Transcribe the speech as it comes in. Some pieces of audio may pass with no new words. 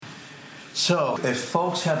So, if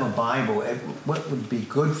folks have a Bible, what would be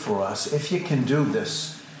good for us, if you can do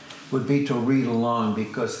this, would be to read along,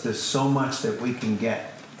 because there's so much that we can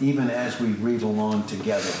get, even as we read along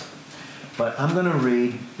together. But I'm going to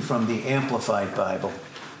read from the Amplified Bible.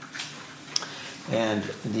 And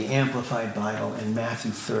the Amplified Bible in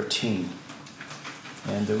Matthew 13.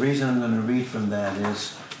 And the reason I'm going to read from that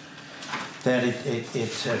is that it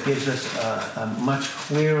gives us a much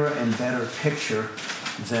clearer and better picture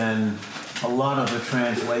than a lot of the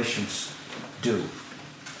translations do.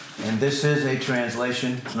 And this is a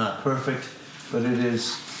translation. It's not perfect, but it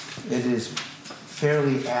is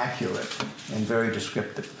fairly accurate and very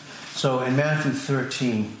descriptive. So in Matthew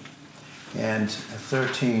 13 and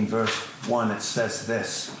 13 verse 1, it says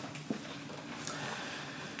this: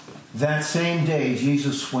 "That same day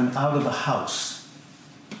Jesus went out of the house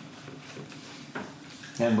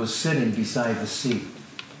and was sitting beside the sea.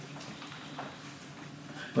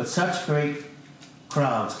 But such great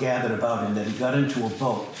crowds gathered about him that he got into a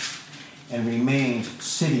boat and remained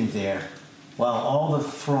sitting there while all the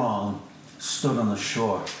throng stood on the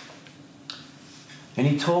shore. And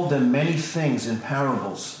he told them many things in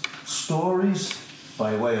parables, stories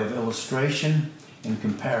by way of illustration and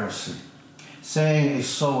comparison, saying, a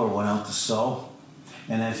sower went out to sow,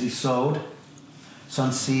 and as he sowed,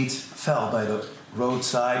 some seeds fell by the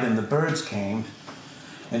roadside, and the birds came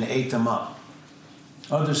and ate them up.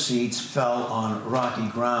 Other seeds fell on rocky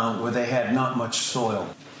ground where they had not much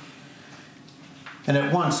soil. And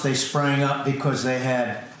at once they sprang up because they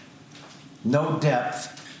had no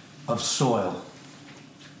depth of soil.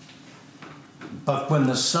 But when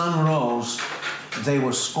the sun rose, they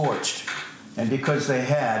were scorched. And because they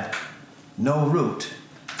had no root,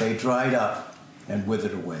 they dried up and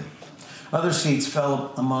withered away. Other seeds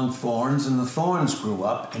fell among thorns, and the thorns grew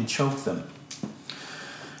up and choked them.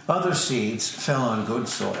 Other seeds fell on good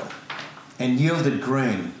soil and yielded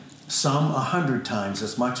grain, some 100 times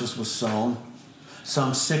as much as was sown,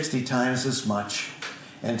 some 60 times as much,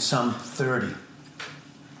 and some 30.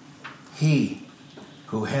 He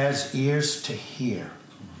who has ears to hear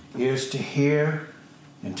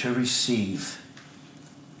and to receive,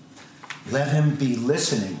 let him be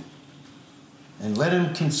listening, and let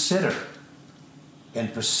him consider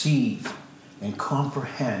and perceive and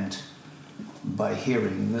comprehend by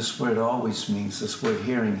hearing. And this word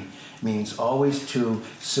hearing means always to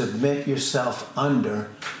submit yourself under,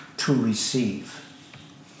 to receive.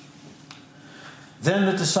 Then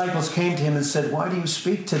the disciples came to him and said, why do you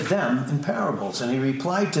speak to them in parables? And he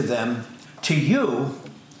replied to them, to you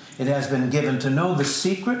it has been given to know the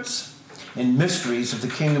secrets and mysteries of the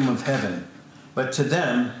kingdom of heaven, but to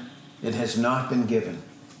them it has not been given.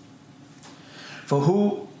 For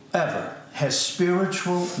whoever has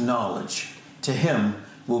spiritual knowledge, to him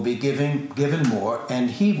will be given more,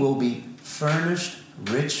 and he will be furnished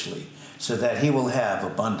richly, so that he will have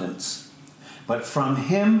abundance. But from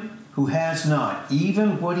him who has not,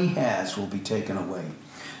 even what he has will be taken away.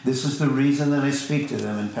 This is the reason that I speak to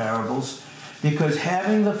them in parables, because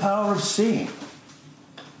having the power of seeing,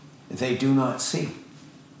 they do not see."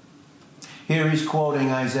 Here he's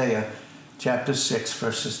quoting Isaiah chapter 6,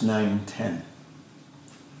 verses 9 and 10.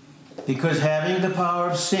 Because having the power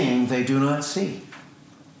of seeing, they do not see.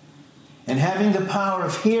 And having the power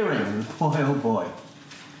of hearing, boy, oh boy,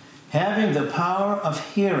 having the power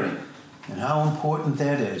of hearing, and how important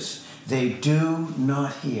that is, they do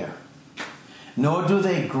not hear, nor do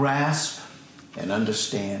they grasp and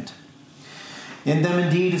understand. In them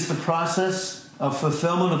indeed is the process of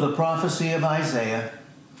fulfillment of the prophecy of Isaiah,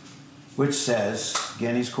 which says,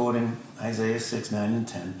 again he's quoting Isaiah 6, 9, and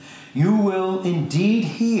 10, you will indeed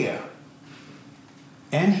hear,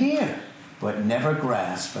 but never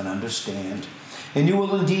grasp and understand. And you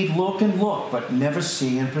will indeed look and look, but never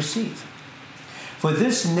see and perceive. For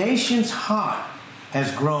this nation's heart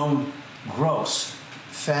has grown gross,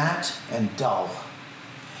 fat, and dull,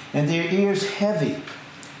 and their ears heavy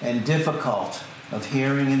and difficult of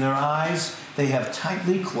hearing, and their eyes they have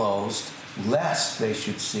tightly closed, lest they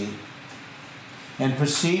should see, and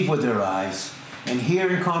perceive with their eyes, and hear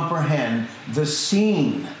and comprehend the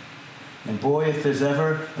seen. And boy, if there's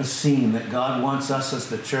ever a scene that God wants us as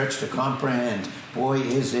the church to comprehend, boy,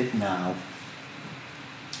 is it now.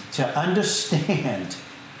 To understand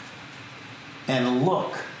and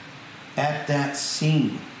look at that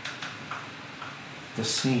scene, the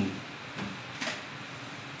scene,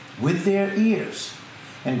 with their ears,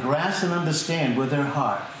 and grasp and understand with their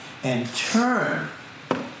heart, and turn.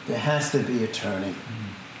 There has to be a turning.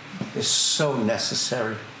 It's so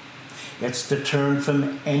necessary. It's to turn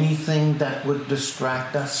from anything that would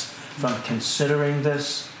distract us from considering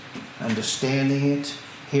this, understanding it,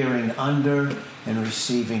 hearing under and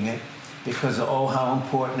receiving it, because oh, how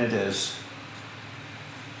important it is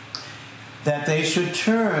that they should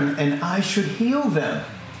turn and I should heal them.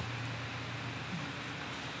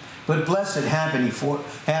 But blessed, happy,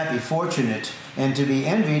 fortunate, and to be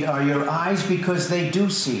envied are your eyes because they do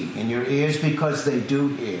see, and your ears because they do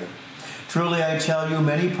hear. Truly I tell you,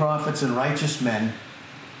 many prophets and righteous men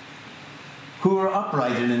who are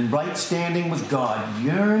upright and in right standing with God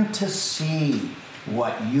yearn to see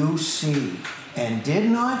what you see and did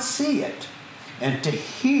not see it, and to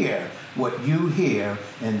hear what you hear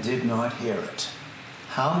and did not hear it.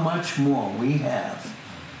 How much more we have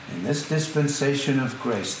in this dispensation of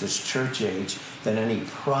grace, this church age, than any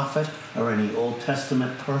prophet or any Old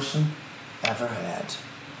Testament person ever had.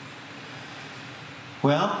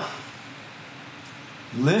 Well,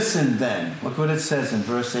 listen then. Look what it says in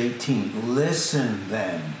verse 18. Listen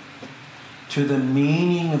then to the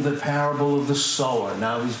meaning of the parable of the sower.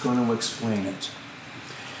 Now he's going to explain it.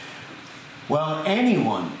 While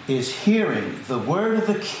anyone is hearing the word of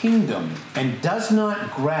the kingdom and does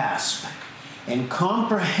not grasp and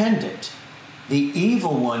comprehend it, the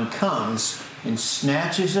evil one comes and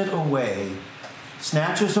snatches away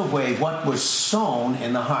what was sown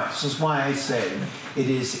in the heart. This is why I say it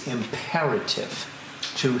is imperative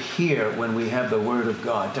to hear when we have the word of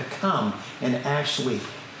God, to come and actually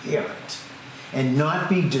hear it and not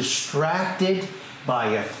be distracted by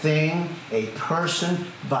a thing, a person,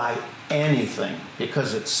 by anything,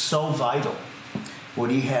 because it's so vital what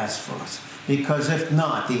he has for us. Because if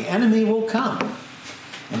not, the enemy will come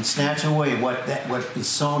and snatch away what is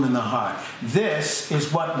sown in the heart. This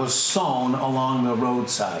is what was sown along the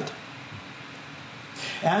roadside.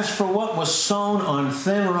 As for what was sown on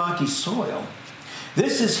thin, rocky soil,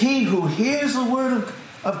 this is he who hears the word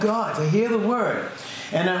of God, to hear the word,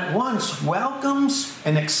 and at once welcomes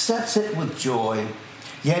and accepts it with joy,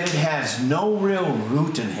 yet it has no real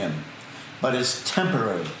root in him, but is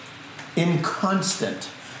temporary, inconstant,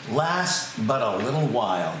 lasts but a little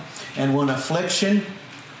while. And when affliction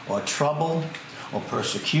or trouble or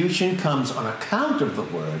persecution comes on account of the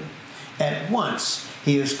word, at once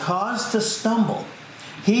he is caused to stumble.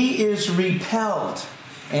 He is repelled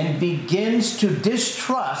and begins to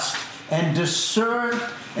distrust and desert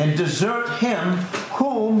him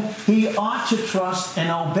whom he ought to trust and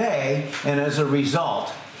obey, and as a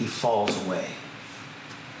result, he falls away.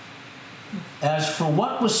 As for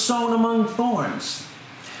what was sown among thorns,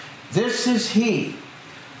 this is he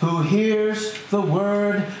who hears the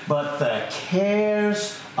word, but the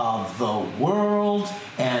cares of the world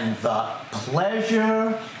and the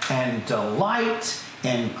pleasure and delight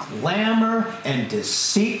and glamour and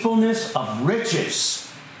deceitfulness of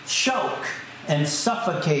riches choke and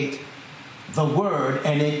suffocate the word,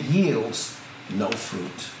 and it yields no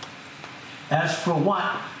fruit. As for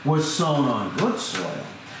what was sown on good soil,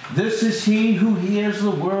 this is he who hears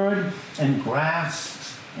the word and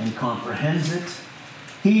grasps and comprehends it.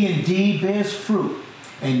 He indeed bears fruit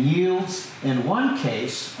and yields, in one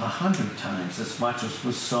case, 100 times as much as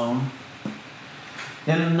was sown.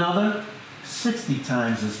 In another, 60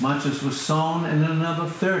 times as much as was sown, and in another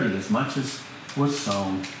 30 as much as was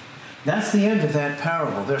sown. That's the end of that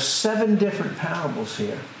parable. There's 7 different parables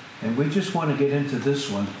here, and we just want to get into this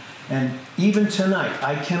one. And even tonight,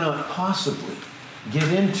 I cannot possibly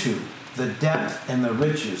get into the depth and the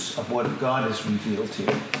riches of what God has revealed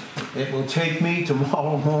here. It will take me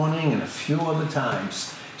tomorrow morning and a few other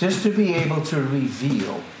times just to be able to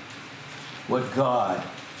reveal what God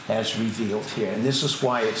has revealed here. And this is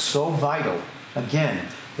why it's so vital, again,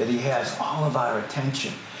 that he has all of our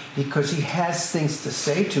attention, because he has things to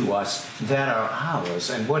say to us that are ours.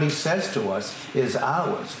 And what he says to us is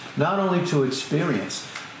ours, not only to experience,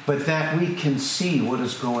 but that we can see what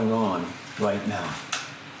is going on right now.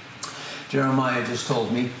 Jeremiah just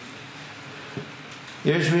told me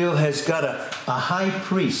Israel has got a high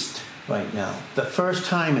priest right now. The first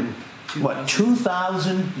time in,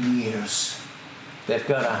 2,000 years they've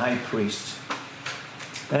got a high priest.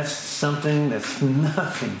 That's something that's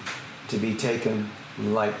nothing to be taken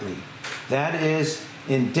lightly. That is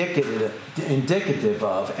indicative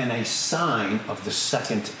of and a sign of the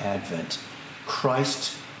second advent.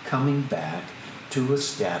 Christ coming back to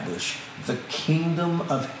establish the kingdom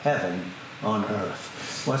of heaven on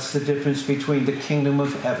earth. What's the difference between the kingdom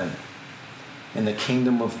of heaven and the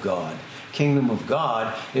kingdom of God? Kingdom of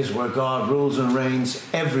God is where God rules and reigns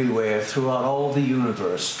everywhere throughout all the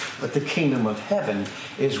universe. But the kingdom of heaven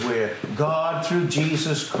is where God, through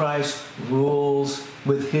Jesus Christ, rules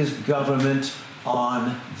with his government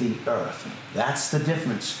on the earth. That's the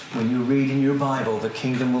difference when you read in your Bible the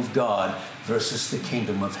kingdom of God versus the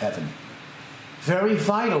kingdom of heaven. Very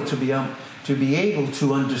vital to be able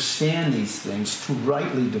to understand these things, to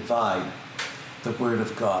rightly divide the Word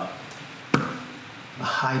of God. A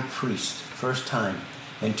high priest, first time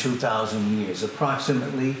in 2,000 years.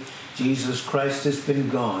 Approximately, Jesus Christ has been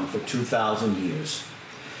gone for 2,000 years.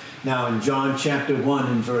 Now in John chapter 1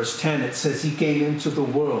 and verse 10, it says he came into the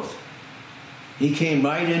world. He came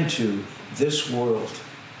right into this world.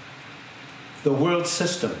 The world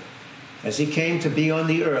system. As he came to be on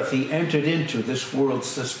the earth, he entered into this world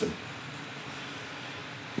system.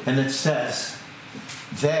 And it says,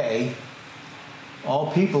 they,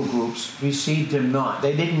 all people groups, received him not.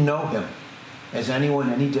 They didn't know him as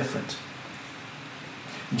anyone any different.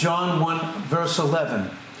 John 1 verse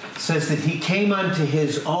 11 says that he came unto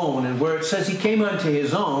his own, and where it says he came unto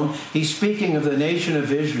his own, he's speaking of the nation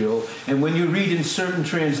of Israel. And when you read in certain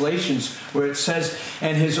translations where it says,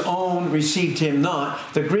 and his own received him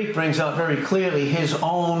not, the Greek brings out very clearly, his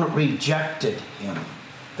own rejected him.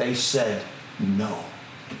 They said no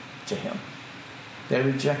to him. They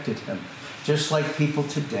rejected him. Just like people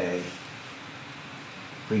today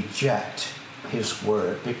reject his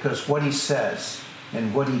word, because what he says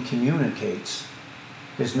and what he communicates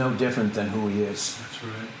is no different than who he is. That's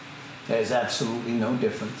right. There is absolutely no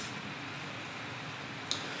difference.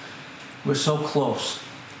 We're so close.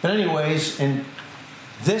 But anyways, in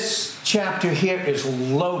this chapter here is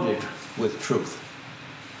loaded with truth.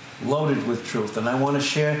 Loaded with truth. And I want to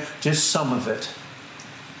share just some of it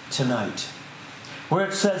tonight. Where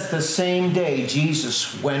it says the same day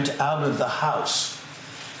Jesus went out of the house.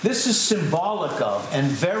 This is symbolic of and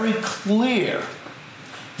very clear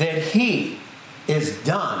that he is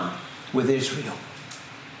done with Israel.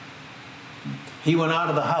 He went out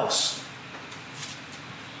of the house.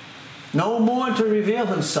 No more to reveal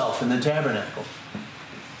himself in the tabernacle.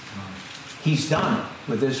 He's done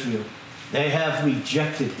with Israel. They have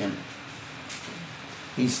rejected him.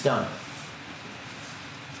 He's done.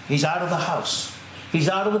 He's out of the house. He's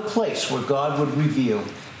out of the place where God would reveal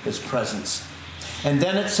his presence. And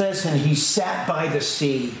then it says, and he sat by the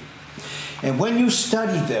sea. And when you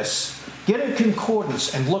study this, get a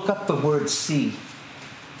concordance and look up the word sea.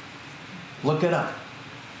 Look it up.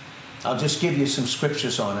 I'll just give you some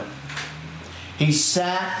scriptures on it. He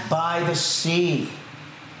sat by the sea.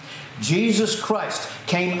 Jesus Christ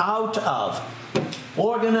came out of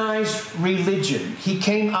organized religion. He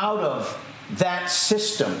came out of that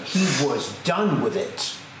system. He was done with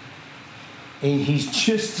it. And he's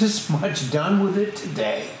just as much done with it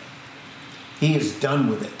today. He is done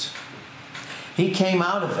with it. He came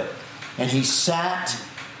out of it. And he sat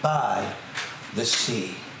by the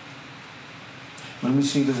sea. When we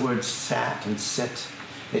see the word sat and sit,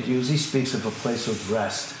 it usually speaks of a place of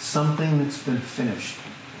rest, something that's been finished.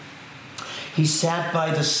 He sat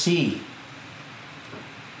by the sea.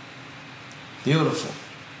 Beautiful.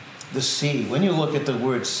 The sea. When you look at the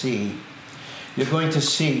word sea, you're going to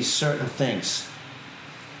see certain things.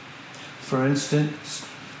 For instance,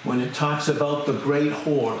 when it talks about the great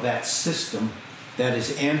whore, that system that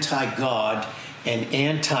is anti-God and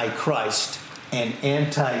anti-Christ and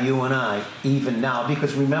anti-you and I, even now.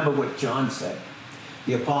 Because remember what John said,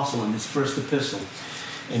 the apostle in his first epistle,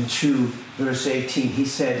 in 2 verse 18, he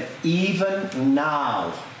said, even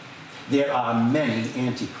now there are many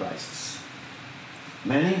antichrists.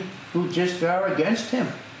 Many who just are against him.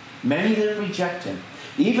 Many that reject him.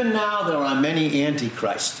 Even now there are many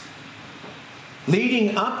antichrists.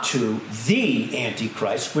 Leading up to the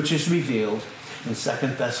Antichrist, which is revealed in 2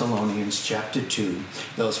 Thessalonians chapter 2,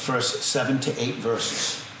 those first 7 to 8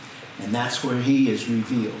 verses. And that's where he is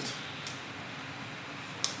revealed.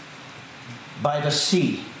 By the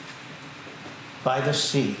sea. By the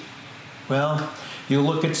sea. Well, you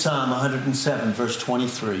look at Psalm 107, verse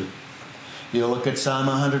 23. You look at Psalm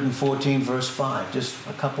 114, verse 5, just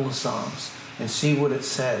a couple of Psalms, and see what it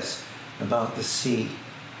says about the sea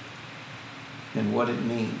and what it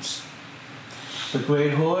means. The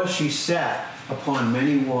great whore, she sat upon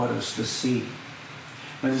many waters, the sea.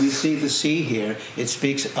 When we see the sea here, it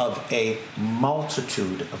speaks of a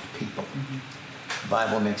multitude of people. The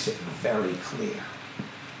Bible makes it very clear.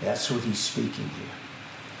 That's what he's speaking here.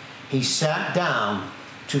 He sat down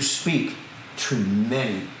to speak to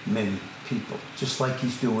many, many people, just like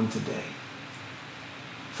he's doing today.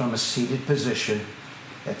 From a seated position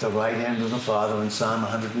at the right hand of the Father in Psalm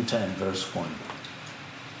 110, verse 1.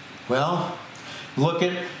 Well, look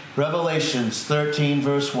at Revelations 13,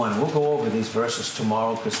 verse 1. We'll go over these verses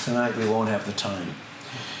tomorrow because tonight we won't have the time.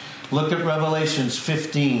 Look at Revelations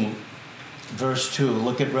 15, verse 2.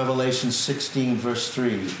 Look at Revelations 16, verse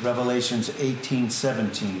 3. Revelations 18,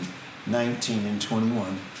 17, 19, and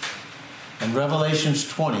 21. And Revelations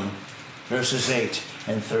 20, verses 8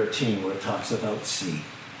 and 13, where it talks about sea.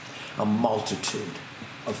 A multitude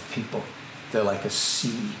of people. They're like a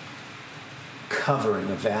sea covering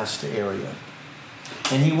a vast area.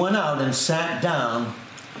 And he went out and sat down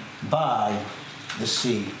by the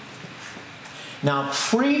sea. Now,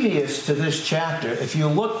 previous to this chapter, if you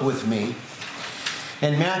look with me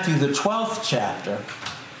in Matthew, the 12th chapter,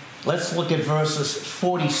 let's look at verses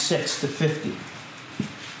 46 to 50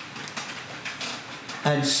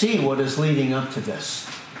 and see what is leading up to this.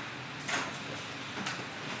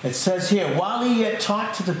 It says here, while he yet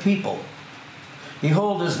talked to the people,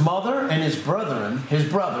 behold, his mother and his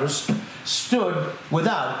brothers, stood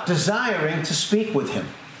without, desiring to speak with him.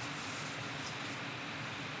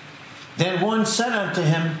 Then one said unto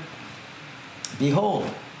him, behold,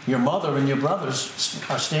 your mother and your brothers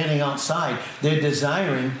are standing outside. They're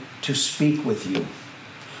desiring to speak with you.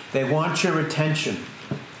 They want your attention.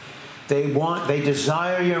 They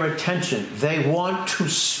desire your attention. They want to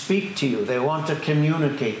speak to you. They want to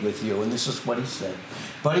communicate with you. And this is what he said.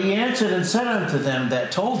 But he answered and said unto them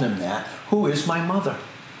that told him that, who is my mother?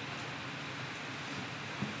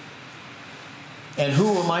 And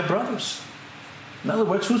who are my brothers? In other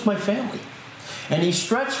words, who's my family? And he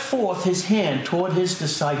stretched forth his hand toward his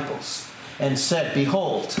disciples and said,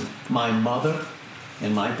 behold, my mother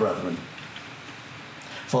and my brethren.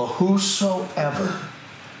 For whosoever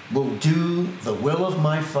will do the will of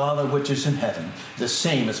my Father which is in heaven, the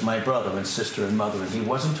same as my brother and sister and mother. And he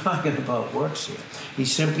wasn't talking about works here.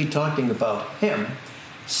 He's simply talking about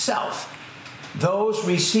himself. Those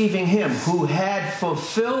receiving him who had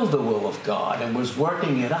fulfilled the will of God and was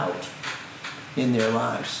working it out in their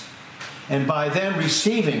lives. And by them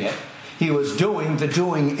receiving it, he was doing the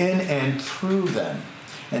doing in and through them.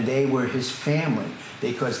 And they were his family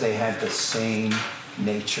because they had the same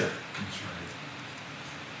nature.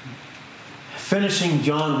 Finishing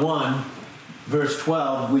John 1, verse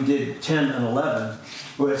 12, we did 10 and 11,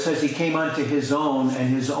 where it says he came unto his own, and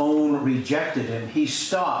his own rejected him. He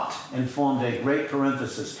stopped and formed a great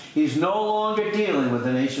parenthesis. He's no longer dealing with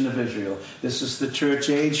the nation of Israel. This is the church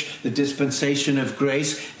age, the dispensation of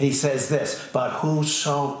grace. He says this, but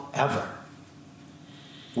whosoever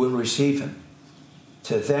will receive him,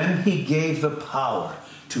 to them he gave the power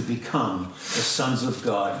to become the sons of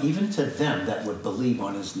God, even to them that would believe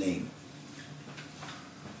on his name.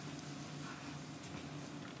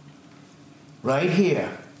 Right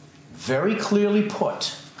here, very clearly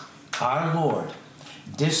put, our Lord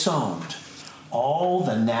disowned all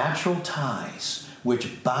the natural ties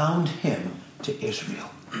which bound him to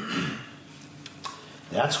Israel.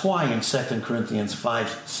 That's why in 2 Corinthians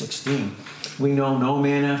 5:16, we know no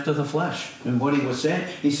man after the flesh. And what he was saying,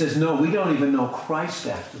 he says, no, we don't even know Christ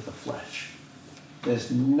after the flesh.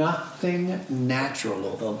 There's nothing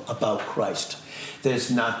natural about Christ.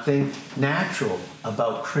 There's nothing natural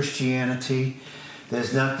about Christianity.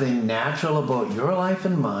 There's nothing natural about your life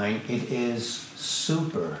and mine. It is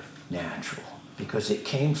supernatural because it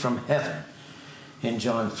came from heaven in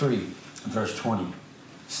John 3, verse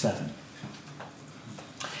 27.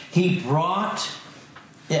 He brought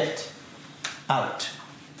it out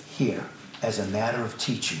here as a matter of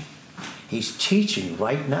teaching. He's teaching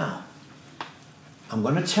right now. I'm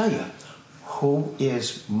going to tell you who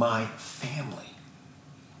is my family.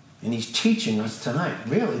 And he's teaching us tonight,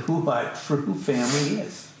 really, who our true family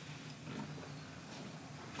is.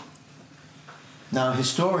 Now,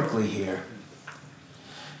 historically here,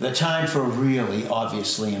 the time for really,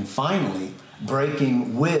 obviously, and finally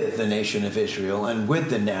breaking with the nation of Israel and with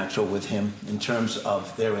the natural with him in terms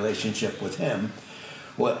of their relationship with him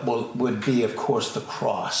would be, of course, the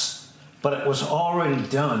cross. But it was already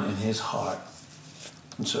done in his heart.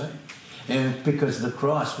 That's right. And because the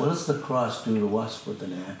cross, what does the cross do to us with the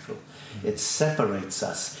natural? It separates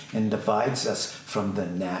us and divides us from the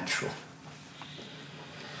natural.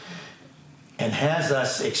 And has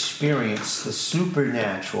us experience the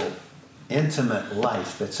supernatural, intimate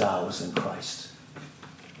life that's ours in Christ.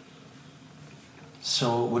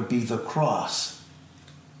 So it would be the cross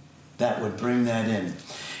that would bring that in.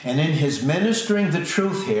 And in his ministering the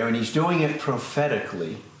truth here, and he's doing it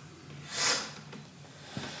prophetically,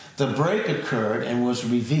 the break occurred and was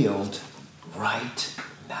revealed right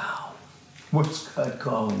now. What's God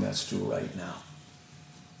calling us to right now?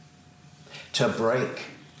 To break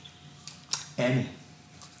any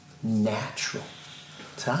natural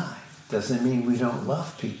tie. Doesn't mean we don't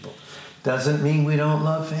love people. Doesn't mean we don't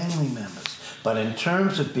love family members. But in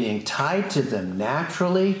terms of being tied to them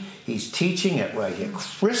naturally, he's teaching it right here.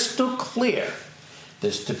 Crystal clear.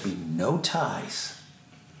 There's to be no ties.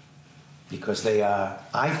 Because they are,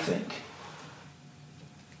 I think,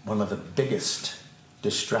 one of the biggest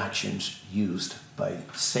distractions used by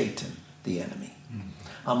Satan, the enemy,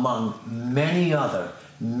 among many other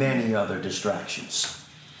distractions.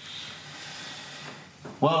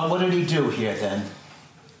 Well, what did he do here then?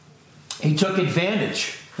 He took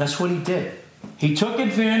advantage. That's what he did. He took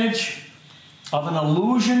advantage of an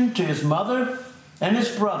allusion to his mother and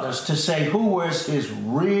his brothers to say who was his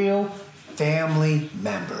real family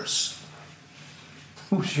members.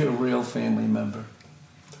 Who's your real family member?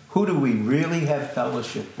 Who do we really have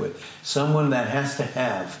fellowship with? Someone that has to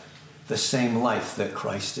have the same life that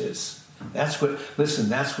Christ is. That's what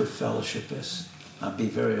fellowship is. I'll be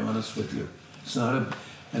very honest with you. It's not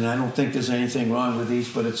and I don't think there's anything wrong with these,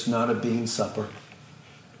 but it's not a bean supper.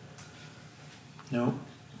 No.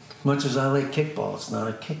 Much as I like kickball, it's not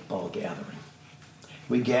a kickball gathering.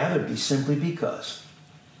 We gather simply because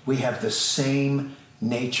we have the same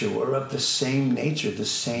nature. We're of the same nature, the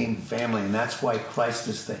same family. And that's why Christ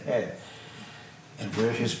is the head. And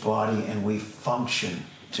we're his body, and we function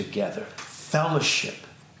together. Fellowship.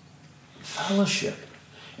 Fellowship.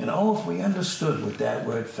 And if we understood what that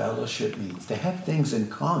word fellowship means, to have things in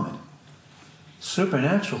common,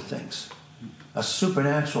 supernatural things, a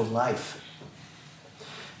supernatural life.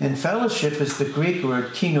 And fellowship is the Greek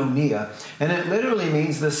word koinonia, and it literally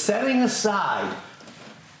means the setting aside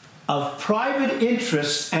of private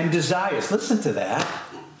interests and desires. Listen to that.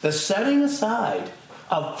 The setting aside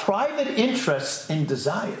of private interests and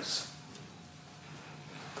desires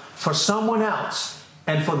for someone else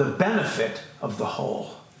and for the benefit of the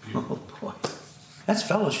whole. Oh boy. That's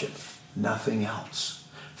fellowship. Nothing else.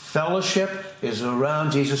 Fellowship is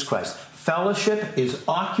around Jesus Christ. Fellowship is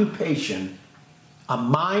occupation, a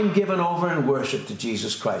mind given over in worship to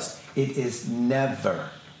Jesus Christ. It is never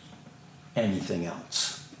anything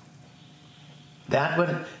else.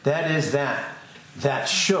 That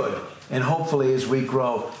should, and hopefully as we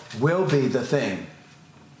grow, will be the thing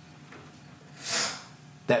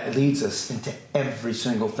that leads us into every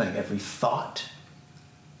single thing, every thought,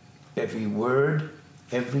 every word,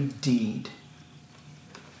 every deed.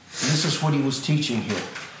 And this is what he was teaching here.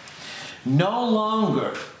 No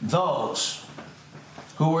longer those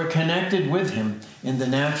who were connected with him in the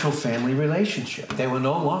natural family relationship. They were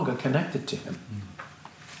no longer connected to him.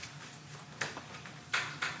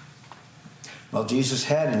 Well, Jesus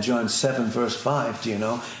had in John 7, verse 5, do you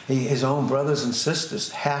know, his own brothers and sisters,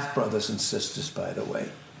 half-brothers and sisters, by the way,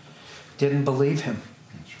 didn't believe him.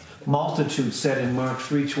 Multitude said in Mark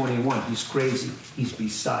 3:21, he's crazy, he's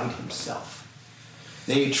beside himself.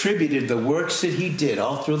 They attributed the works that he did,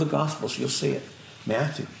 all through the Gospels, you'll see it,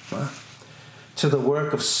 Matthew, Mark, to the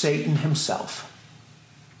work of Satan himself.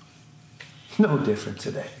 No different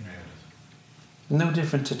today. No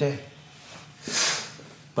different today.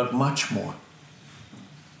 But much more.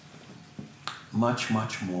 Much,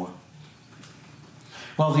 much more.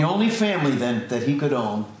 Well, the only family then that he could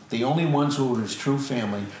own, the only ones who were his true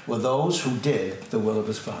family, were those who did the will of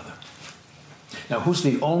his Father. Now, who's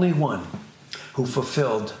the only one who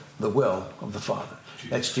fulfilled the will of the Father?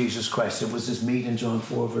 That's Jesus Christ. It was his meat in John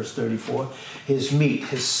 4, verse 34. His meat,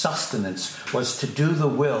 his sustenance, was to do the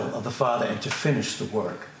will of the Father and to finish the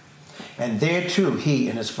work. And there too, he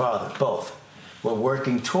and his Father, both, were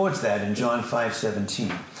working towards that in John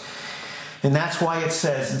 5:17. And that's why it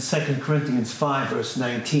says in 2 Corinthians 5, verse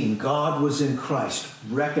 19, God was in Christ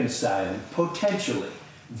reconciling, potentially,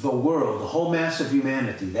 the world, the whole mass of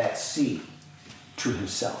humanity, that sea, to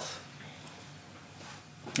himself.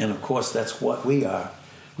 And of course, that's what we are.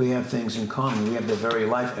 We have things in common. We have the very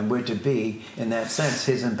life, and we're to be, in that sense,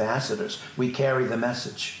 his ambassadors. We carry the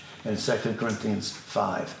message in 2 Corinthians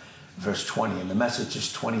 5, verse 20, and the message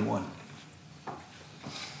is 21.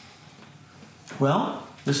 Well,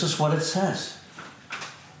 this is what it says.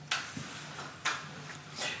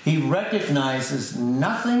 He recognizes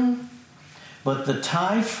nothing but the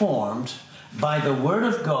tie formed by the word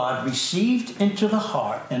of God, received into the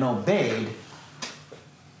heart and obeyed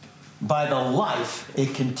by the life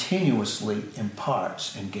it continuously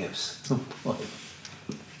imparts and gives. Oh boy.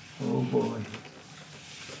 Oh boy.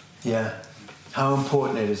 Yeah. How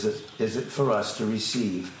important is it for us to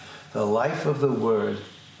receive the life of the word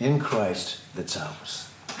in Christ that's ours?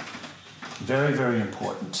 Very, very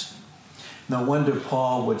important. No wonder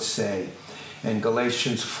Paul would say in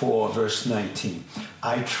Galatians 4, verse 19,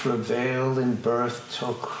 I travailed in birth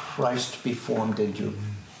till Christ be formed in you.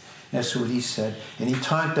 That's what he said. And he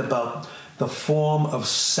talked about the form of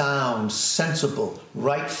sound, sensible,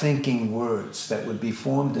 right-thinking words that would be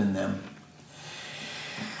formed in them.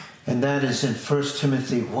 And that is in 1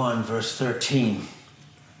 Timothy 1, verse 13.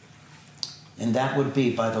 And that would be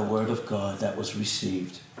by the word of God that was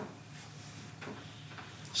received.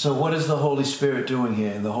 So what is the Holy Spirit doing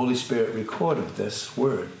here? And the Holy Spirit recorded this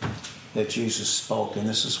word that Jesus spoke. And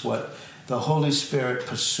this is what the Holy Spirit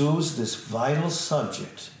pursues, this vital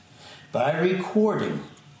subject, by recording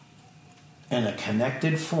in a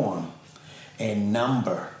connected form a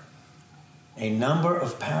number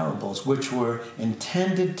of parables which were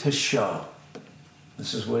intended to show.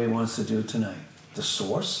 This is what he wants to do tonight. The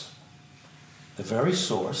source, the very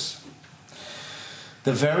source,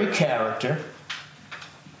 the very character,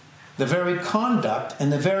 the very conduct,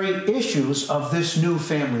 and the very issues of this new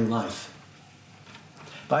family life.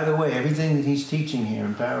 By the way, everything that he's teaching here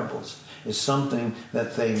in parables is something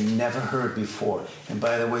that they never heard before. And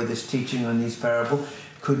by the way, this teaching on these parables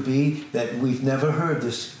could be that we've never heard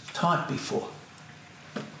this taught before.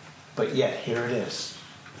 But yet, here it is,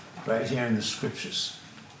 right here in the scriptures.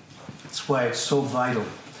 That's why it's so vital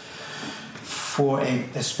for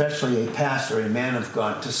especially a pastor, a man of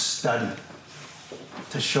God, to study,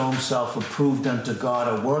 to show himself approved unto God,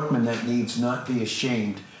 a workman that needs not be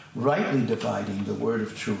ashamed, rightly dividing the word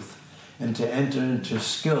of truth, and to enter into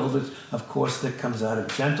skill, that, of course, that comes out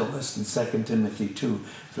of gentleness in 2 Timothy 2,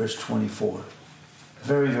 verse 24.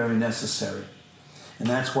 Very, very necessary. And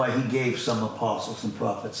that's why he gave some apostles and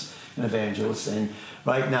prophets and evangelists, and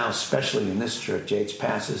right now, especially in this church age,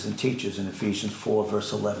 pastors and teachers in Ephesians 4,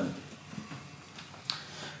 verse 11.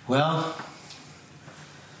 Well,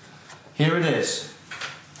 here it is.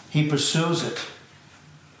 He pursues it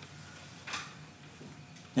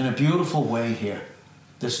in a beautiful way here,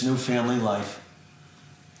 this new family life.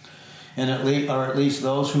 And at least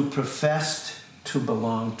those who professed to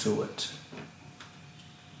belong to it.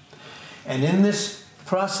 And in this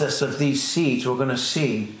process of these seeds, we're going to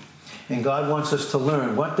see, and God wants us to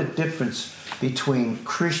learn what the difference between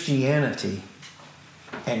Christianity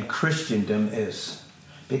and Christendom is.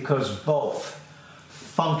 Because both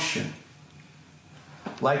function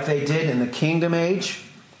like they did in the kingdom age.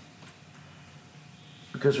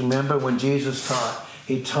 Because remember, when Jesus taught,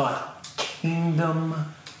 he taught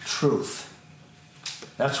kingdom truth.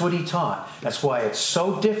 That's what he taught. That's why it's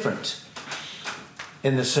so different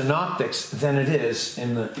in the synoptics than it is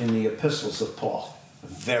in the epistles of Paul.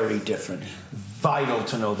 Very different. Vital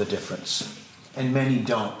to know the difference. And many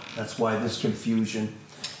don't. That's why there's confusion.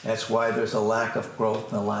 That's why there's a lack of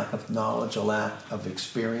growth, and a lack of knowledge, a lack of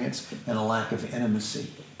experience, and a lack of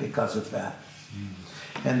intimacy because of that.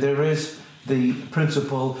 And there is the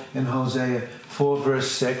principle in Hosea 4,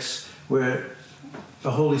 verse 6, where the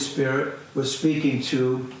Holy Spirit was speaking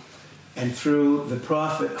to and through the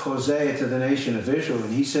prophet Hosea to the nation of Israel.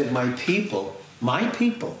 And he said, my people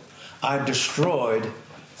are destroyed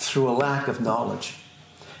through a lack of knowledge.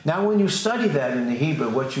 Now, when you study that in the Hebrew,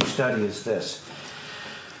 what you study is this.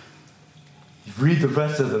 Read the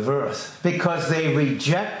rest of the verse. Because they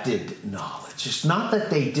rejected knowledge. It's not that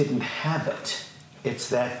they didn't have it. It's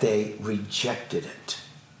that they rejected it.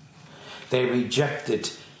 They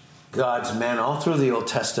rejected God's man all through the Old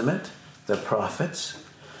Testament, the prophets.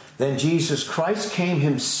 Then Jesus Christ came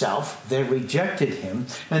himself. They rejected him.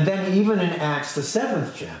 And then even in Acts, the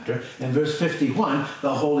 7th chapter, in verse 51,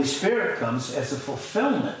 the Holy Spirit comes as a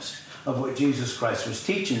fulfillment of what Jesus Christ was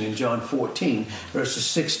teaching in John 14, verses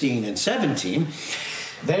 16 and 17.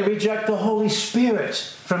 They reject the Holy Spirit.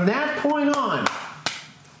 From that point on,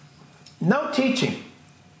 no teaching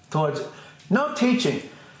to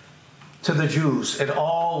the Jews. It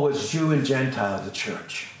all was Jew and Gentile, the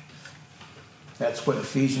church. That's what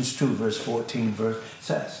Ephesians 2, verse 14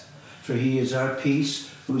 says. For he is our peace,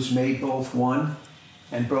 who's made both one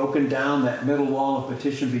and broken down that middle wall of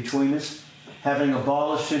partition between us, having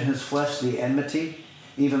abolished in his flesh the enmity,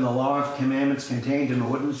 even the law of commandments contained in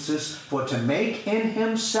ordinances, for to make in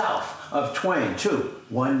himself of twain,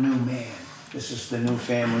 one new man. This is the new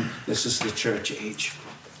family. This is the church age.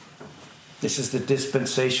 This is the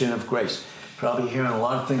dispensation of grace. Probably hearing a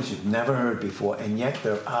lot of things you've never heard before, and yet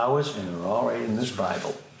they're ours and they're all right in this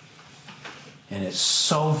Bible. And it's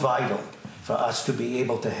so vital for us to be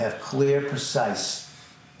able to have clear, precise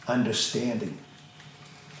understanding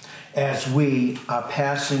as we are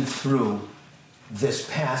passing through this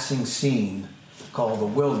passing scene called the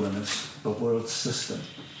wilderness, the world system.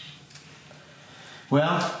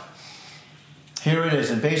 Well, here it is.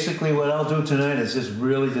 And basically what I'll do tonight is just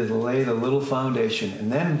really to lay the little foundation. And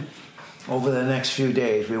then over the next few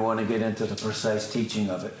days, we want to get into the precise teaching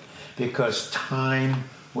of it. Because time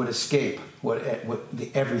would escape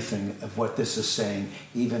everything of what this is saying,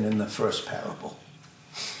 even in the first parable.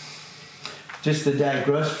 Just to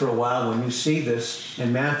digress for a while, when you see this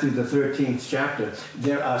in Matthew the 13th chapter,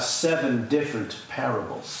 there are 7 different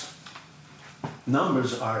parables.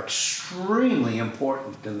 Numbers are extremely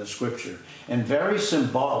important in the Scripture and very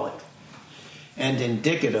symbolic and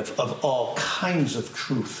indicative of all kinds of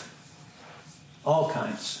truth. All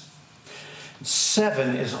kinds.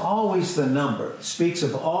 7 is always the number, speaks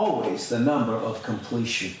of always the number of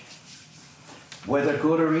completion. Whether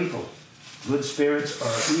good or evil, good spirits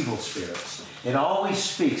or evil spirits. It always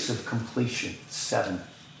speaks of completion. 7.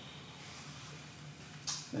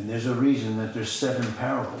 And there's a reason that there's 7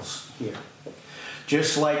 parables here.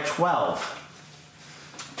 Just like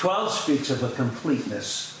 12. 12 speaks of a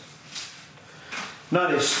completeness.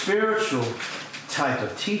 Not a spiritual type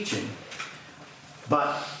of teaching,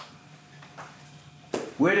 but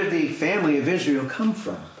where did the family of Israel come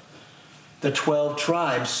from? The 12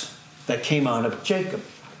 tribes that came out of Jacob.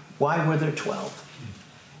 Why were there 12?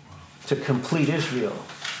 To complete Israel,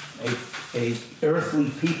 a earthly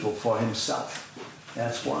people for himself.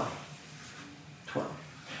 That's why. 12.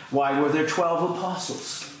 Why were there 12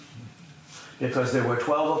 apostles? Because there were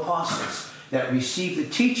 12 apostles that received the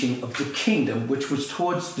teaching of the kingdom, which was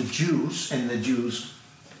towards the Jews and the Jews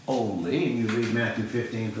only. And you read Matthew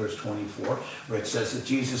 15, verse 24, where it says that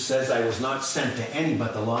Jesus says, I was not sent to any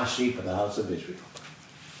but the lost sheep of the house of Israel.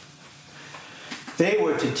 They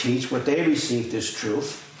were to teach what they received as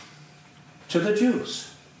truth to the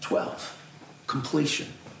Jews. 12. Completion.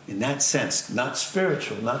 In that sense, not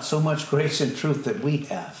spiritual, not so much grace and truth that we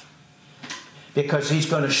have. Because he's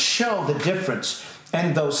going to show the difference.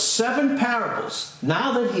 And those 7 parables,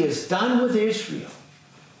 now that he is done with Israel,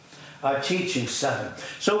 are teaching 7.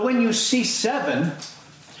 So when you see 7,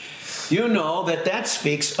 you know that that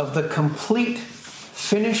speaks of the complete,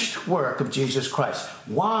 finished work of Jesus Christ.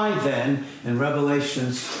 Why then, in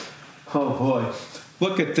Revelations, oh boy,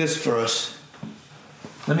 look at this verse.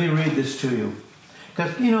 Let me read this to you.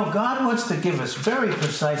 Because, God wants to give us very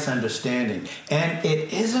precise understanding. And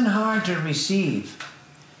it isn't hard to receive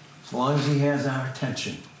as long as he has our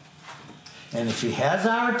attention. And if he has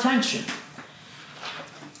our attention,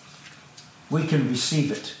 we can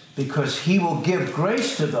receive it. Because he will give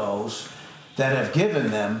grace to those that have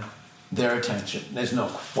given them their attention. There's no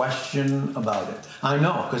question about it. I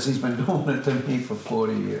know, because he's been doing it to me for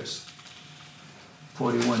 40 years.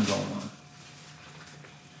 41 going on.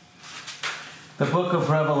 The book of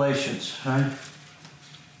Revelations, right?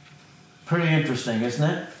 Pretty interesting, isn't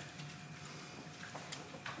it?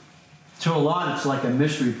 To a lot, it's like a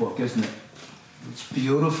mystery book, isn't it? It's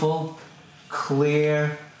beautiful,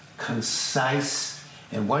 clear, concise,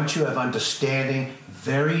 and once you have understanding,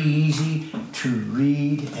 very easy to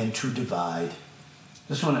read and to divide.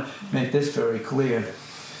 Just want to make this very clear.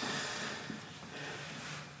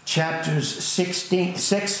 Chapters 6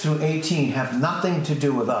 through 18 have nothing to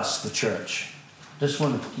do with us, the church. Just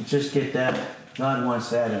want to get that. God wants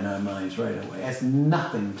that in our minds right away. It has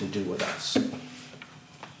nothing to do with us.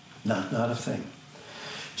 Not a thing.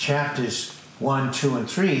 Chapters 1, 2, and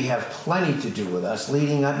 3 have plenty to do with us,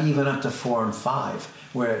 leading up even up to 4 and 5,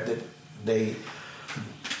 where they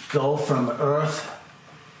go from earth,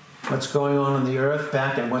 what's going on the earth,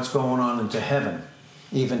 back and what's going on into heaven,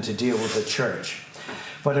 even to deal with the church.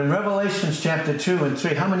 But in Revelations chapter 2 and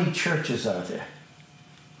 3, how many churches are there?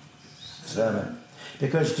 7.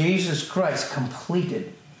 Because Jesus Christ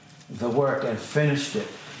completed the work and finished it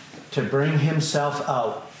to bring himself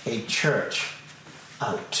out, a church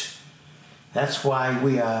out. That's why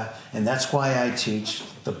we are, and that's why I teach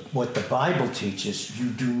what the Bible teaches. You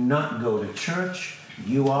do not go to church.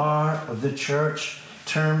 You are of the church,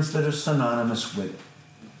 terms that are synonymous with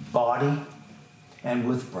body and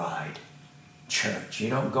with bride. Church. You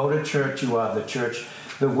don't go to church, you are the church.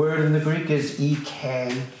 The word in the Greek is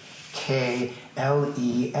ekklesia,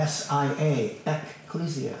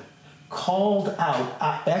 ecclesia. Called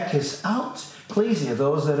out. Ek is out. Ecclesia,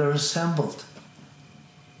 those that are assembled.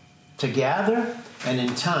 To gather and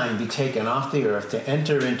in time be taken off the earth to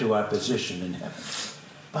enter into our position in heaven.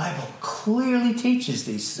 The Bible clearly teaches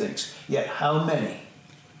these things. Yet how many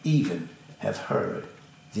even have heard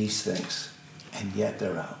these things? And yet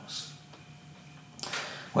they're ours.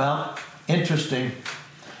 Well, interesting. It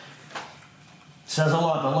says a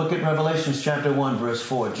lot, but look at Revelation chapter 1, verse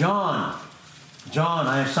 4. John,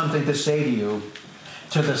 I have something to say to you.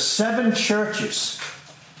 To the 7 churches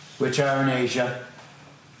which are in Asia.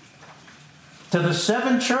 To the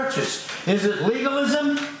 7 churches. Is it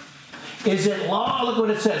legalism? Is it law? Look what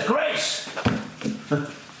it says. Grace.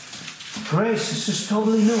 Grace. This is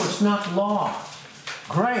totally new. It's not law.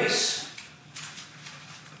 Grace.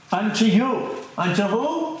 Unto you. Unto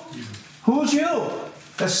who? You. Who's you?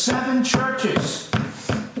 The 7 churches.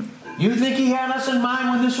 You think he had us in mind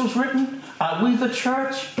when this was written? Are we the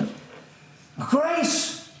church?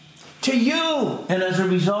 Grace. To you. And as a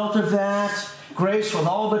result of that, grace with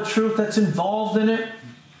all the truth that's involved in it.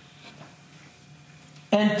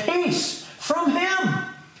 And peace from Him,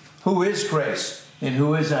 who is grace and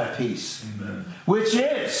who is our peace. Amen. Which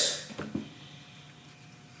is,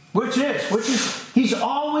 He's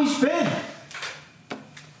always been.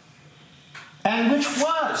 And which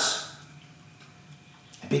was,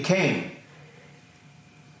 became,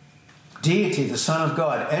 deity, the Son of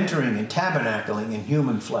God, entering and tabernacling in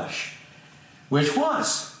human flesh. Which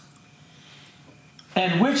was,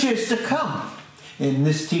 and which is to come. And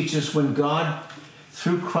this teaches when God,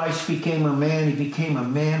 through Christ, became a man, He became a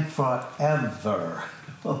man forever.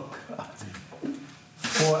 Oh, God.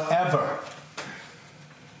 Forever.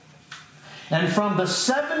 And from the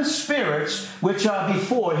 7 spirits which are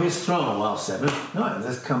before His throne. Well, 7. No,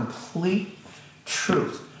 there's complete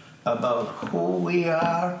truth about who we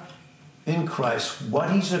are in Christ,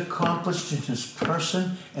 what He's accomplished in His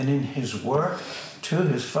person and in His work to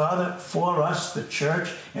His Father, for us, the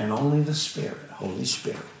church, and only the Spirit, Holy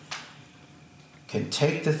Spirit, can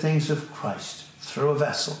take the things of Christ through a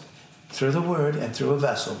vessel, through the Word and through a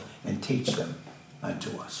vessel, and teach them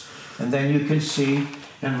unto us. And then you can see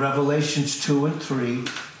in Revelations 2 and 3,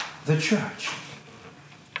 the church.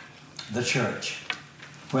 The church.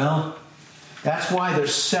 Well, that's why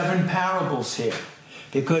there's 7 parables here.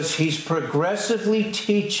 Because He's progressively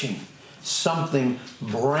teaching something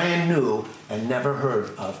brand new and never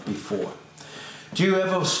heard of before. Do you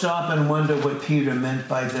ever stop and wonder what Peter meant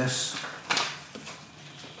by this?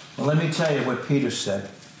 Well, let me tell you what Peter said.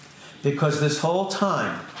 Because this whole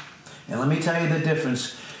time, and let me tell you the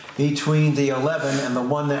difference between the 11 and the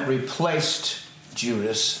one that replaced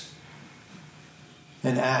Judas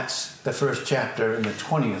in Acts, the 1st chapter in the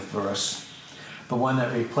 20th verse, the one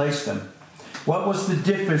that replaced him. What was the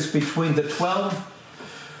difference between the 12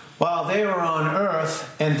 while they were on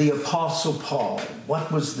earth and the Apostle Paul?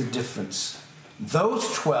 What was the difference?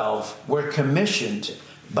 Those 12 were commissioned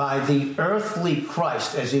by the earthly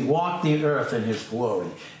Christ as He walked the earth in His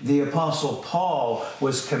glory. The Apostle Paul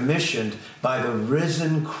was commissioned by the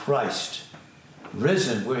risen Christ.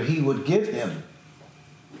 Risen, where He would give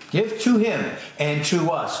to Him and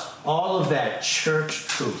to us all of that church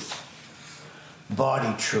truth,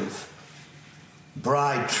 body truth,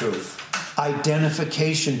 bride truth,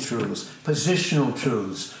 identification truths, positional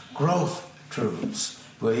truths, growth truths,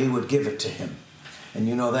 where He would give it to him. And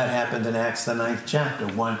you know that happened in Acts the 9th chapter,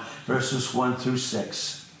 1 verses 1 through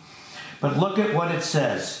 6. But look at what it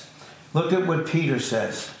says. Look at what Peter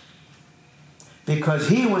says. Because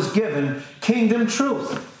he was given kingdom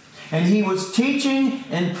truth. And he was teaching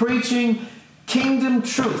and preaching kingdom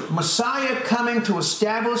truth. Messiah coming to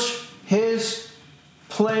establish His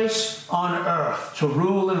place on earth to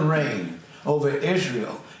rule and reign over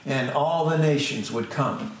Israel, and all the nations would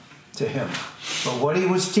come to Him. But what He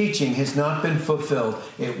was teaching has not been fulfilled.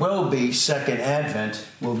 It will be, Second Advent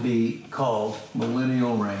will be called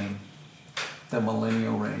millennial reign. The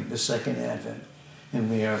millennial reign, the Second Advent. And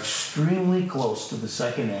we are extremely close to the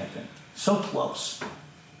Second Advent. So close.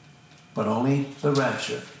 But only the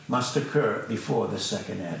rapture must occur before the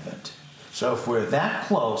Second Advent. So if we're that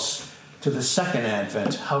close to the Second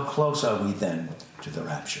Advent, how close are we then to the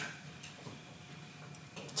rapture?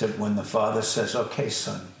 To when the Father says, okay,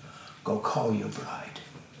 son, go call your bride.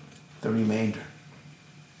 The remainder.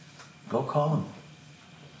 Go call them.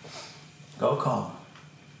 Go call them.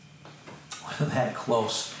 We're that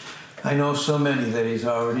close. I know so many that He's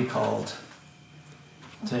already called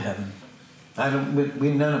to heaven.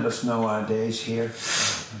 None of us know our days here.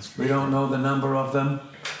 We don't know the number of them.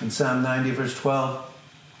 In Psalm 90 verse 12.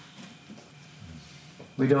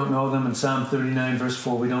 We don't know them in Psalm 39 verse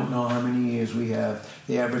 4. We don't know how many years we have.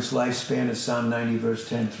 The average lifespan is Psalm 90 verse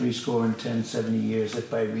 10, 70 years,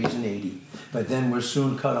 if by reason 80. But then we're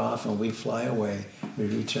soon cut off and we fly away. We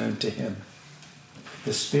return to Him.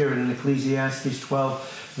 The Spirit in Ecclesiastes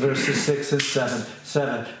 12 verses 6 and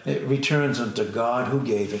 7, it returns unto God who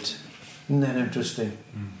gave it. Isn't that interesting?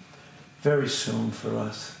 Very soon for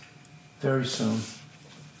us. Very soon.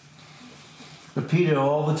 But Peter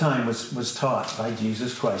all the time was taught by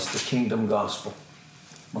Jesus Christ the kingdom gospel,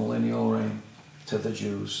 millennial reign to the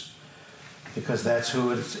Jews, because that's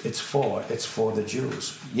who it's for. It's for the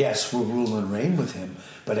Jews. Yes, we'll rule and reign with Him,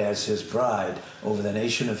 but as His bride over the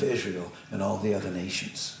nation of Israel and all the other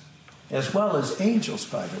nations, as well as angels,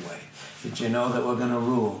 by the way. Did you know that we're going to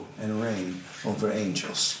rule and reign over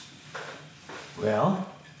angels? Well,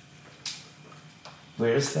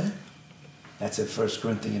 where is that? That's at 1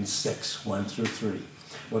 Corinthians 6, 1 through 3.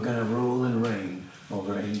 We're going to rule and reign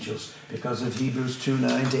over angels. Because of Hebrews 2,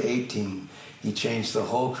 9 to 18, He changed the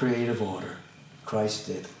whole creative order. Christ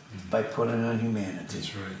did by putting on humanity.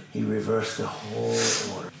 That's right. He reversed the whole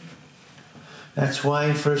order. That's why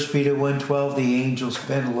in 1 Peter 1:12, the angels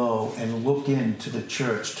bend low and look into the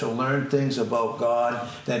church to learn things about God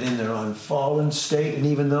that in their unfallen state, and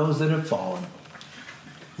even those that have fallen,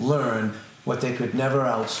 learn what they could never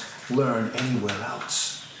else learn anywhere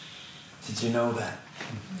else. Did you know that?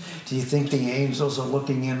 Do you think the angels are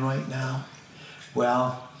looking in right now?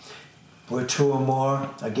 Well, where two or more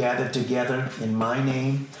are gathered together in my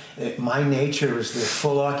name, my nature is the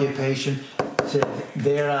full occupation.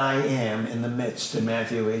 There I am in the midst in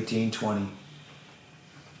Matthew 18:20.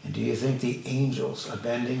 And do you think the angels are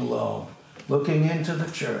bending low, looking into the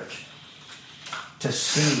church to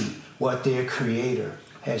see what their Creator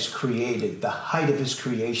has created, the height of His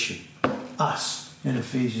creation, us, in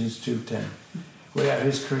Ephesians 2:10. We are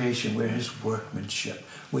His creation, we're His workmanship,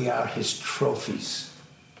 we are His trophies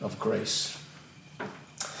of grace.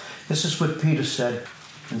 This is what Peter said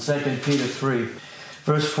in 2 Peter 3.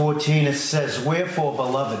 Verse 14, it says, wherefore,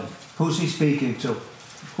 beloved, who's he speaking to?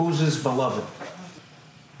 Who's his beloved?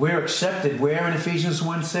 We're accepted where in Ephesians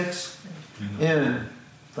 1:6? In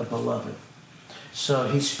the beloved. So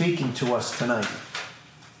he's speaking to us tonight.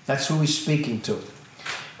 That's who he's speaking to.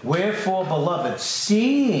 Wherefore, beloved,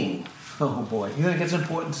 seeing, oh boy, you think it's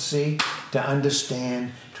important to see, to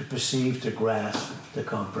understand, to perceive, to grasp, to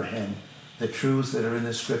comprehend the truths that are in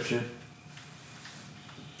the Scripture?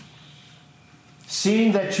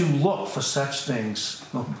 Seeing that you look for such things,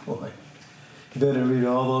 oh boy, you better read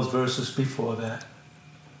all those verses before that.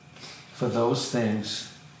 For those things,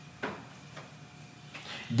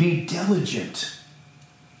 be diligent.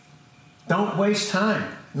 Don't waste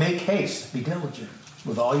time. Make haste. Be diligent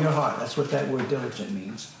with all your heart. That's what that word diligent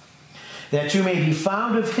means. That you may be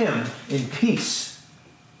found of Him in peace,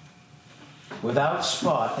 without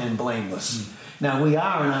spot and blameless. Now we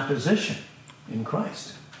are in our position in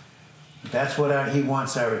Christ. That's what He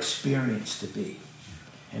wants our experience to be.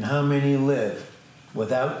 And how many live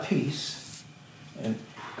without peace and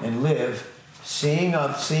live seeing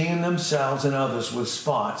themselves and others with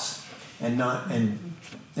spots and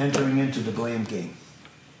entering into the blame game.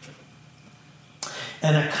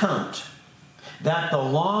 An account that the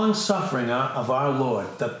long suffering of our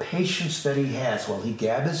Lord, the patience that He has while He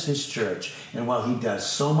gathers His church and while He does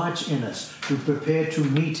so much in us to prepare to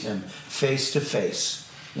meet Him face to face.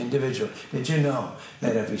 Individual. Did you know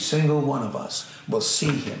that every single one of us will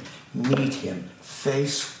see Him, meet Him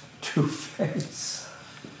face to face?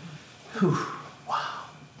 Whew, wow.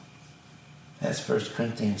 That's 1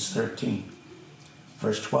 Corinthians 13,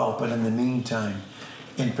 verse 12. But in the meantime,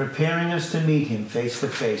 in preparing us to meet Him face to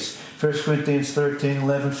face, 1 Corinthians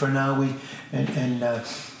 13:11. For now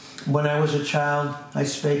when I was a child, I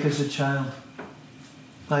spake as a child.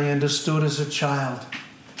 I understood as a child.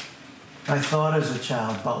 I thought as a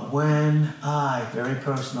child, but when I, very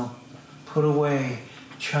personal, put away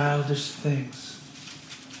childish things,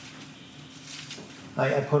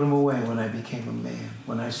 I put them away when I became a man,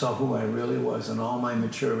 when I saw who I really was and all my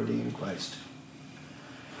maturity in Christ.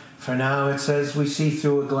 For now it says we see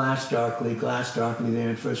through a glass darkly there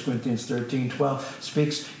in 1 Corinthians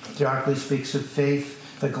 13:12, darkly speaks of faith.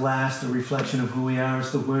 The glass, the reflection of who we are,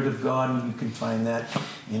 is the Word of God, and you can find that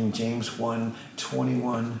in James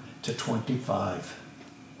 1:21-25.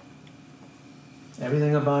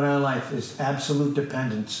 Everything about our life is absolute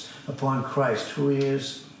dependence upon Christ, who He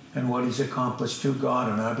is, and what He's accomplished to God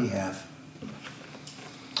on our behalf.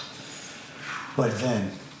 But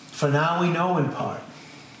then, for now we know in part.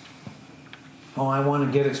 Oh, I want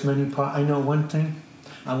to get as many parts. I know one thing.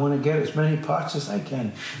 I want to get as many parts as I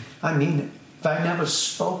can. I mean it. If I never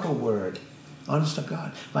spoke a word, honest to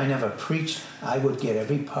God, if I never preached, I would get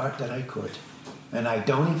every part that I could. And I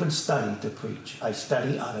don't even study to preach. I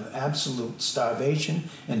study out of absolute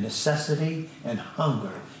starvation and necessity and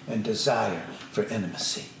hunger and desire for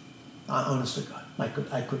intimacy. Honest to God,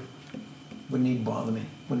 wouldn't even bother me,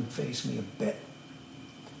 wouldn't faze me a bit.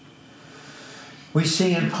 We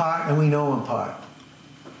see in part and we know in part.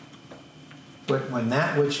 But when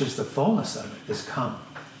that which is the fullness of it is come,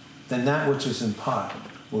 then that which is in part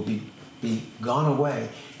will be gone away,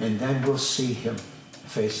 and then we'll see Him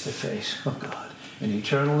face to face. Oh God, an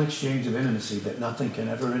eternal exchange of intimacy that nothing can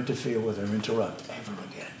ever interfere with or interrupt ever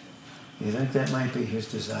again. You think that might be His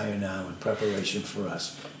desire now in preparation for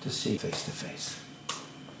us to see face to face?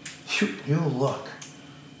 You look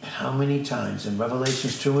at how many times in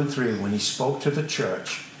Revelations 2 and 3 when He spoke to the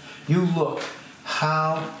church, you look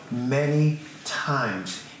how many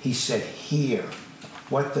times He said, hear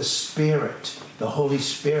what the Spirit, the Holy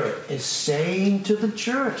Spirit, is saying to the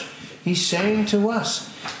church. He's saying to us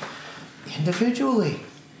individually.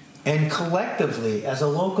 and collectively as a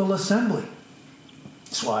local assembly.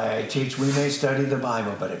 That's why I teach we may study the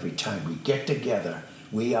Bible, but every time we get together,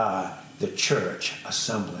 we are the church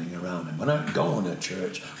assembling around him. We're not going to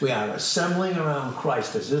church. We are assembling around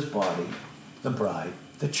Christ as his body, the bride,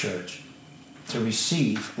 the church, to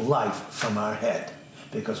receive life from our head.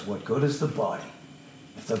 Because what good is the body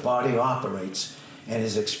if the body operates and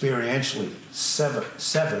is experientially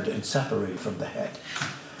severed and separated from the head?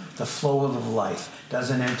 The flow of life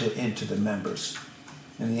doesn't enter into the members.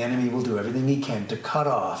 And the enemy will do everything he can to cut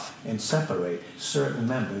off and separate certain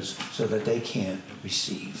members so that they can't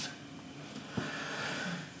receive.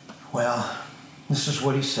 Well, this is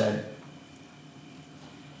what he said.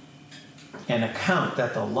 An account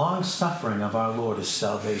that the long suffering of our Lord is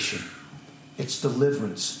salvation. It's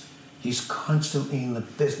deliverance. He's constantly in the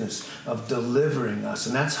business of delivering us.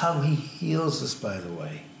 And that's how he heals us, by the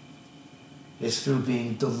way. Is through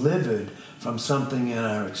being delivered from something in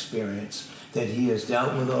our experience that he has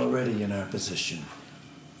dealt with already in our position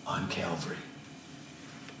on Calvary.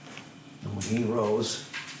 And when he rose,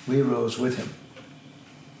 we rose with him.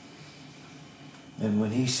 And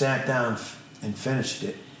when he sat down and finished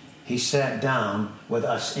it, he sat down with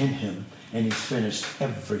us in him, and he's finished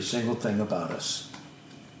every single thing about us.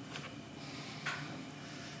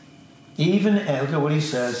 Even, look at what he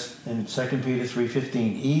says in 2 Peter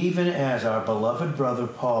 3:15, even as our beloved brother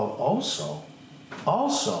Paul also,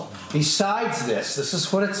 besides this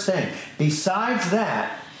is what it's saying, besides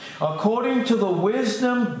that, according to the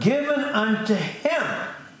wisdom given unto him,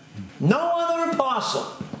 no other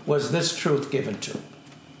apostle was this truth given to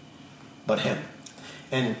but him.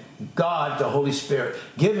 And God, the Holy Spirit,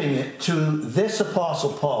 giving it to this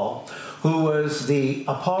apostle Paul, who was the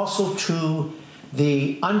apostle to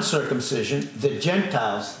the uncircumcision, the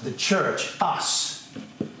Gentiles, the church, us.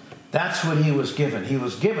 That's what he was given. He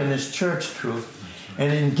was given this church truth.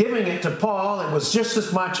 And in giving it to Paul, it was just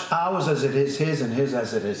as much ours as it is his, and his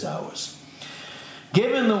as it is ours.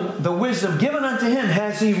 Given the wisdom given unto him,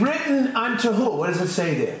 has he written unto who? What does it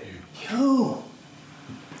say there? You.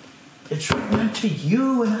 It's written unto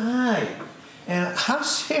you and I. And how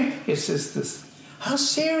serious is this? How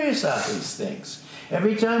serious are these things?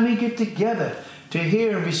 Every time we get together to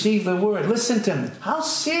hear and receive the word, listen to him. How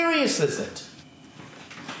serious is it?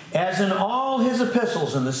 As in all his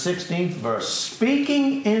epistles in the 16th verse,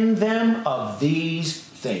 speaking in them of these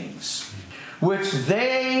things, which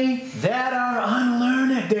they that are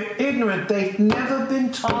unlearned, they're ignorant, they've never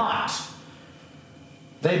been taught.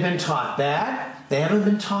 They've been taught bad. They haven't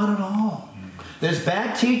been taught at all. There's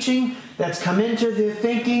bad teaching that's come into their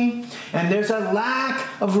thinking, and there's a lack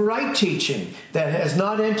of right teaching that has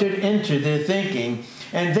not entered into their thinking,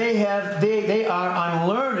 and they are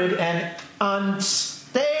unlearned and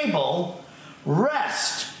unstable.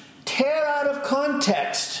 Wrest, tear out of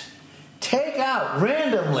context, take out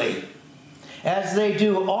randomly, as they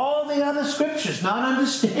do all the other scriptures, not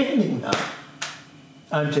understanding them,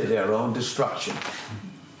 unto their own destruction.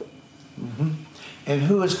 And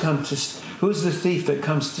who's the thief that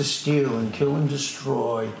comes to steal and kill and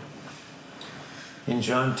destroy? In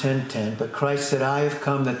John 10:10, but Christ said, I have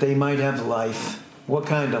come that they might have life. What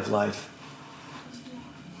kind of life?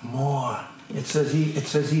 More. It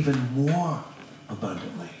says even more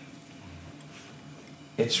abundantly.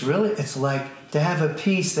 It's like to have a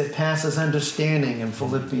peace that passes understanding in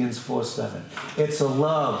Philippians 4:7. It's a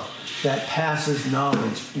love that passes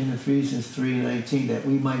knowledge in Ephesians 3:19, that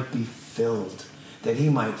we might be filled, that he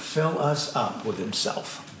might fill us up with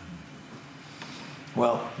himself.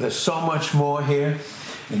 Well, there's so much more here,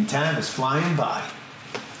 and time is flying by,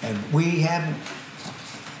 and we haven't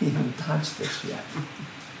even touched this yet.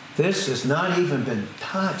 This has not even been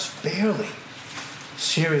touched, barely.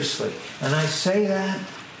 Seriously. And I say that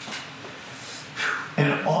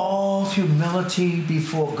in all humility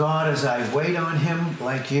before God, as I wait on him,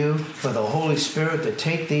 like you, for the Holy Spirit to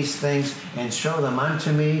take these things and show them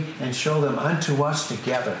unto me and show them unto us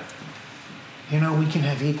together. You know, we can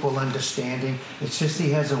have equal understanding. It's just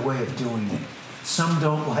he has a way of doing it. Some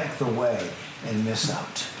don't like the way and miss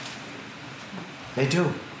out. They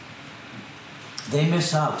do. They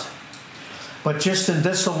miss out. But just in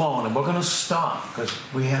this alone, and we're going to stop because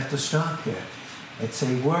we have to stop here. It's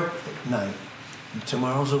a work night. And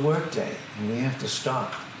tomorrow's a work day, and we have to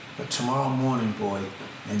stop. But tomorrow morning, boy,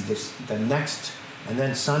 and and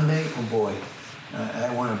then Sunday, oh boy,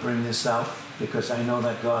 I want to bring this out because I know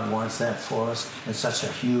that God wants that for us in such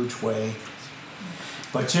a huge way.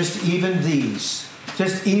 But just even this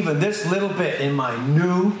little bit in my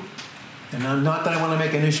new And not that I want to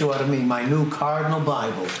make an issue out of me, my new Cardinal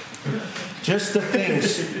Bible. Just the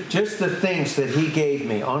things that he gave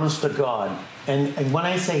me, honest to God. And when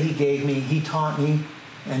I say he gave me, he taught me,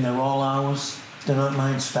 and they're all ours. They're not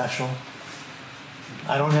mine special.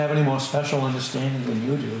 I don't have any more special understanding than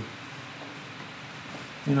you do.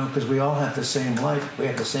 You know, because we all have the same life. We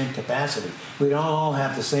have the same capacity. We don't all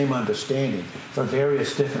have the same understanding for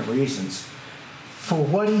various different reasons. For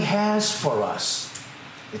what he has for us,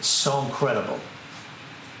 it's so incredible.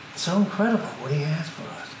 It's so incredible what he has for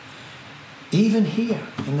us. Even here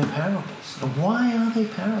in the parables. And why are they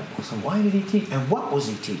parables? And why did he teach? And what was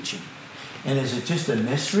he teaching? And is it just a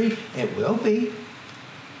mystery? It will be.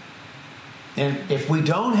 And if we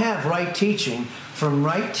don't have right teaching from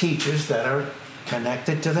right teachers that are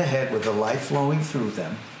connected to the head with the life flowing through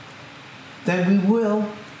them, then we will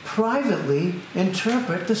privately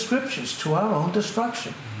interpret the scriptures to our own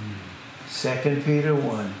destruction. 2 Peter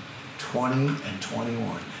 1, 20 and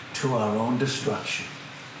 21. To our own destruction.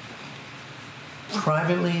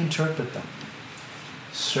 Privately interpret them.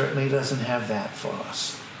 Certainly doesn't have that for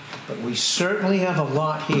us. But we certainly have a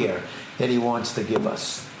lot here that he wants to give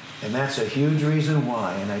us. And that's a huge reason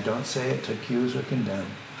why. And I don't say it to accuse or condemn.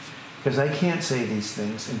 Because I can't say these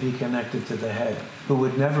things and be connected to the head, who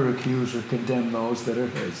would never accuse or condemn those that are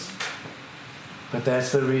his. But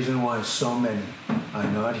that's the reason why so many are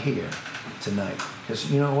not here tonight.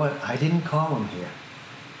 Because you know what? I didn't call them here.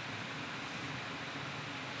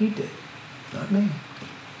 He did. Not me.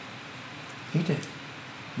 He did.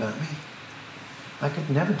 Not me. I could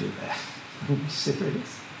never do that. Are you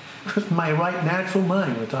serious? With my right natural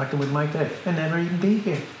mind, we're talking with Mike today, I'd never even be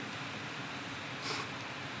here.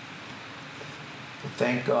 But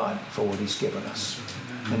thank God for what he's given us.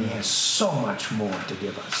 And he has so much more to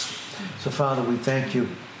give us. So, Father, we thank you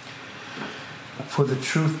for the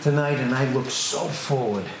truth tonight, and I look so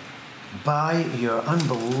forward, by your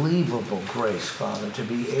unbelievable grace, Father, to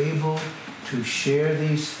be able to share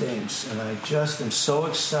these things. And I just am so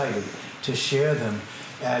excited to share them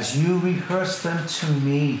as you rehearse them to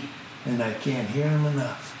me, and I can't hear them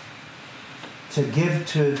enough. To give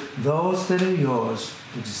to those that are yours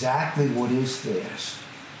exactly what is theirs,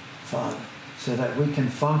 Father, so that we can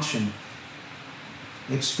function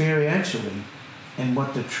experientially in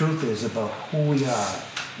what the truth is about who we are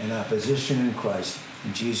and our position in Christ.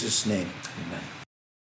 In Jesus' name, amen.